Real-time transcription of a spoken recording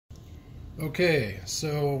Okay,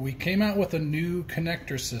 so we came out with a new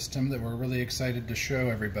connector system that we're really excited to show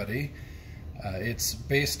everybody. It's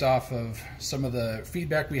based off of some of the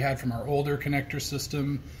feedback we had from our older connector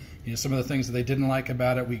system. Some of the things that they didn't like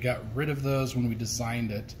about it, we got rid of those when we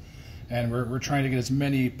designed it. And we're trying to get as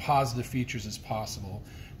many positive features as possible.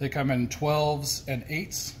 They come in 12s and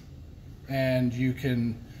 8s, and you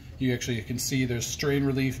can see there's strain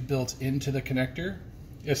relief built into the connector.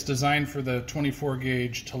 It's designed for the 24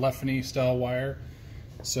 gauge telephony style wire,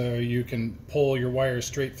 so you can pull your wires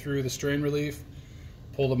straight through the strain relief,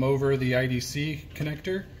 pull them over the IDC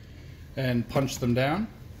connector, and punch them down.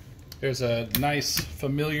 There's a nice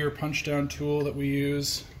familiar punch down tool that we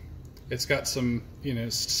use. It's got some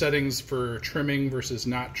settings for trimming versus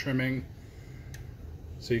not trimming,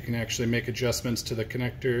 so you can actually make adjustments to the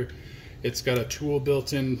connector. It's got a tool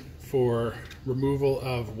built in for removal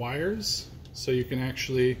of wires, so you can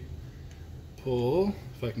actually pull,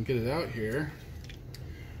 if I can get it out here,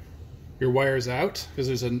 your wires out, because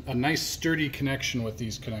there's a nice sturdy connection with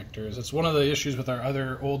these connectors. It's one of the issues with our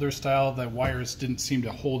other older style, that wires didn't seem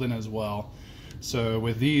to hold in as well. So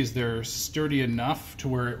with these, they're sturdy enough to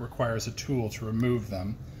where it requires a tool to remove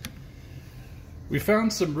them. We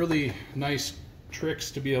found some really nice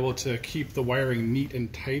tricks to be able to keep the wiring neat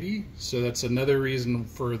and tidy. So that's another reason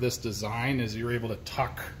for this design, is you're able to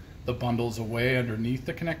tuck the bundles away underneath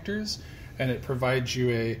the connectors, and it provides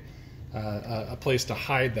you a place to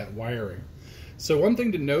hide that wiring. So one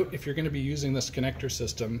thing to note, if you're going to be using this connector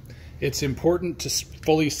system, it's important to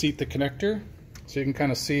fully seat the connector. So you can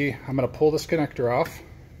kind of see, I'm going to pull this connector off,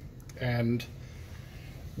 and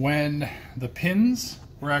when the pins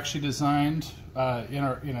were actually designed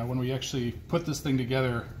when we actually put this thing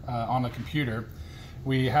together on the computer,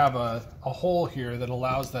 we have a hole here that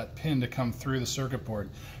allows that pin to come through the circuit board.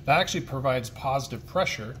 That actually provides positive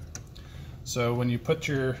pressure. So when you put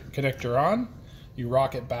your connector on, you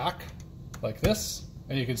rock it back like this,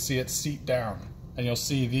 and you can see it seat down, and you'll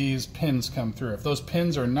see these pins come through. If those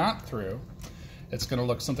pins are not through, it's going to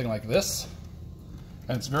look something like this,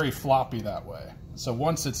 and it's very floppy that way. So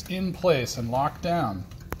once it's in place and locked down,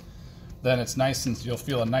 then it's nice, and you'll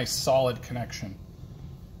feel a nice solid connection.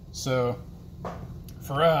 So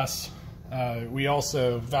for us, we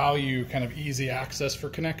also value kind of easy access for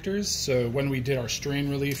connectors. So when we did our strain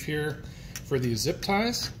relief here for these zip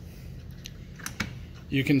ties,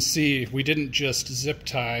 you can see we didn't just zip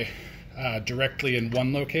tie directly in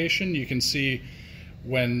one location. You can see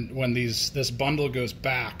when this bundle goes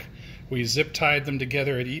back, we zip tied them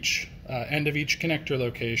together at each end of each connector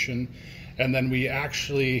location, and then we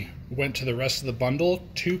actually went to the rest of the bundle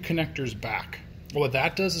 2 connectors back. What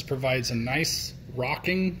that does is provides a nice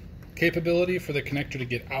rocking capability for the connector to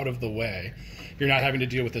get out of the way. You're not having to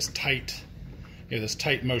deal with this tight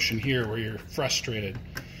motion here where you're frustrated.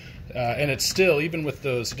 And it's still, even with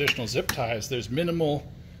those additional zip ties, there's minimal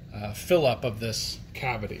fill up of this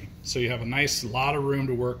cavity. So you have a nice lot of room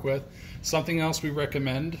to work with. Something else we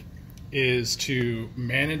recommend is to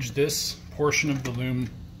manage this portion of the loom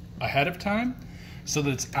ahead of time so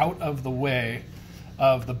that it's out of the way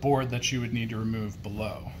of the board that you would need to remove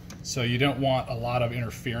below. So you don't want a lot of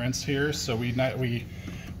interference here. So we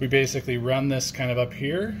basically run this kind of up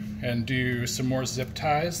here and do some more zip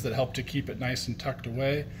ties that help to keep it nice and tucked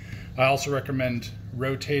away. I also recommend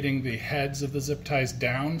rotating the heads of the zip ties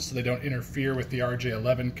down so they don't interfere with the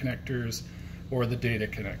RJ11 connectors or the data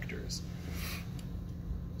connectors.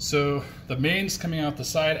 So the mains coming out the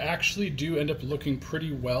side actually do end up looking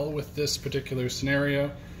pretty well with this particular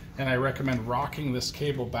scenario, and I recommend rocking this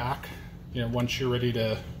cable back once you're ready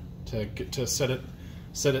to set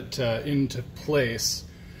it into place.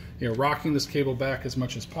 Rocking this cable back as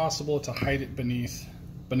much as possible to hide it beneath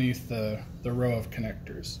the row of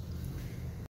connectors.